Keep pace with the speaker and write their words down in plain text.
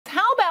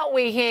what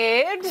we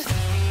had.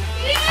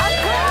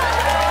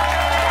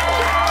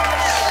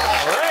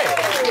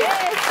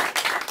 Yes.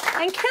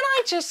 And can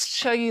I just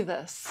show you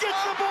this?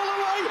 Gets the ball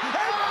away and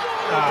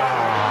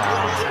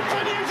wins it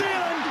for New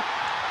Zealand.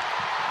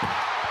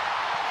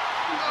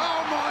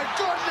 Oh my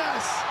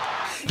goodness!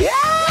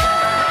 Yeah!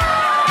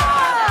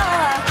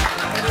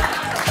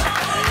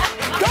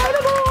 Go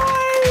the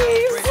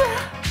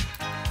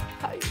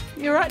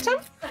boys! You right, Tim?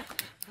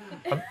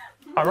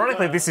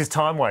 Ironically, this is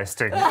time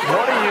wasting.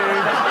 What are you?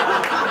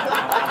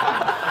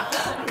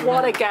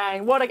 What a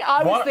game!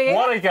 I was there.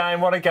 What a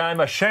game! What a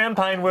game! A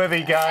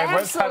champagne-worthy game. Absolutely.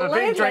 Let's have a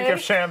big drink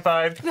of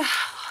champagne.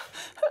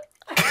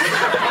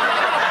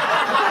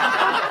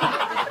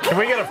 Can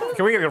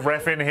we get a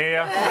ref in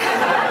here?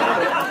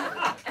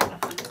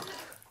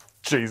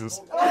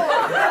 Jesus.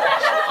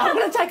 I'm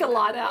going to take a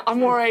light out. I'm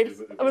worried.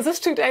 Was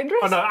this too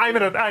dangerous? Oh no! Aim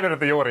it at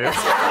the audience.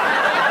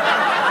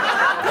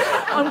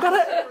 I'm going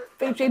to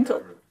be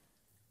gentle.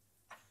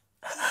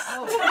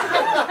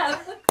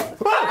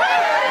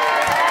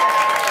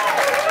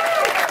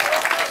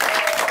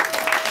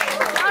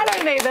 I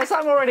don't need this.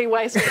 I'm already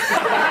wasted. It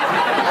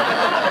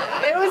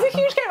was a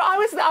huge game.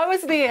 I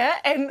was there,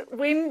 and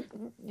when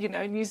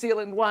New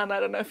Zealand won, I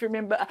don't know if you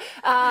remember,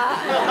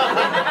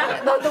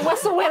 the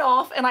whistle went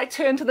off, and I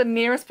turned to the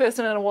nearest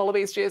person in a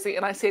Wallabies jersey,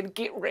 and I said,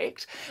 "Get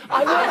wrecked."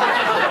 I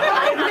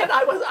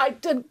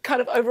did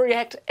kind of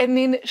overreact, and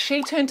then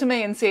she turned to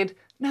me and said,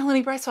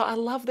 "Melanie Bracewell, I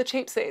love the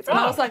cheap seats." And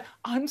I was like,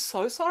 "I'm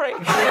so sorry."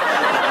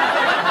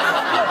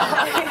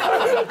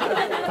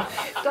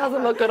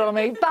 Doesn't look good on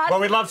me. But Well,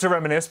 we'd love to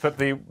reminisce, but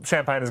the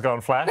champagne has gone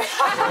flat,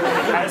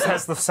 as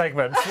has the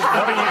segment. What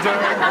are you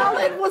doing? well,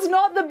 it was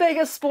not the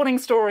biggest sporting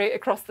story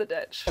across the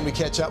ditch. And we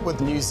catch up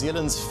with New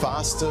Zealand's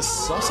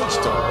fastest sausage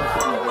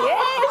dog.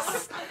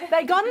 Yes!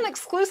 They got an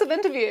exclusive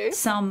interview.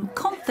 Some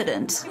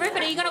confident.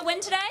 Rupert, are you going to win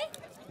today?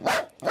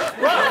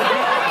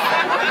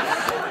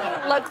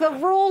 Look, the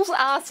rules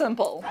are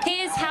simple.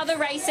 Here's how the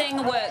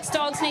racing works.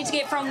 Dogs need to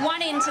get from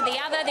one end to the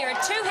other. There are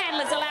 2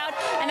 handlers allowed,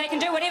 and they can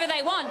do whatever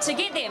they want to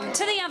get them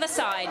to the other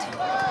side.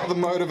 The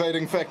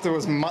motivating factor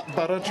was mutt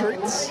butter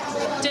treats.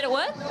 Did it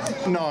work?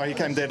 No, he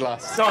came dead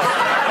last.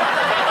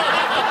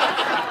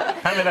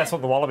 Apparently that's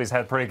what the Wallabies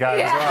had pre-game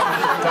as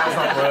well. Does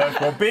not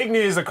work. Well, big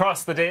news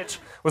across the ditch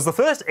was the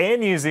first Air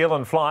New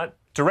Zealand flight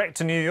direct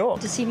to New York.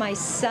 To see my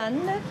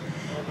son,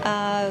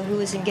 who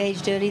was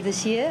engaged early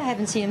this year. I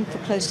haven't seen him for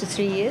close to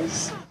 3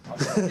 years.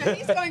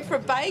 He's going for a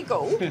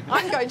bagel.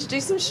 I'm going to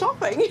do some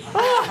shopping.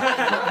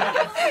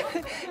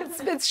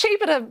 It's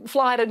cheaper to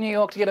fly to New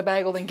York to get a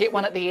bagel than get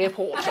one at the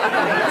airport.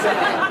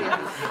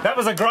 That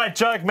was a great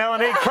joke,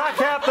 Melanie. Crack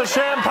out the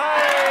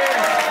champagne.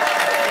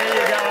 There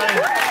you go.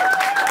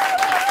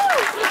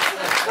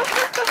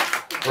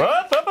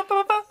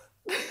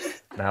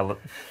 Now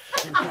look.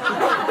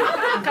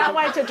 Can't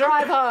wait to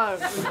drive home.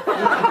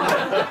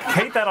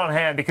 Keep that on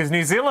hand because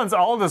New Zealand's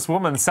oldest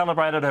woman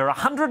celebrated her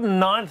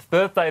 109th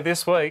birthday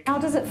this week. How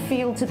does it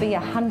feel to be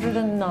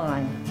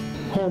 109?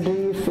 How do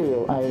you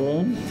feel,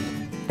 Aileen?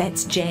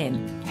 That's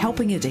Jan,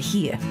 helping her to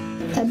hear.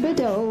 A bit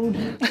old.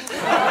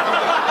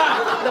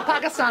 The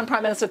Pakistan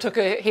Prime Minister took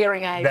a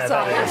hearing aid. That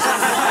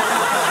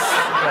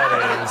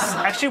is.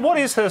 Actually, what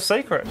is her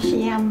secret?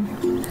 She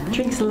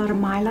drinks a lot of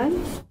Milo.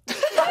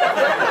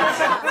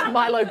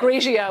 Milo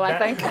Grigio, I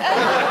think.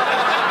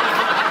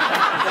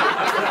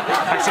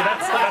 Actually,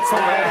 that's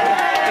what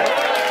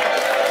we're...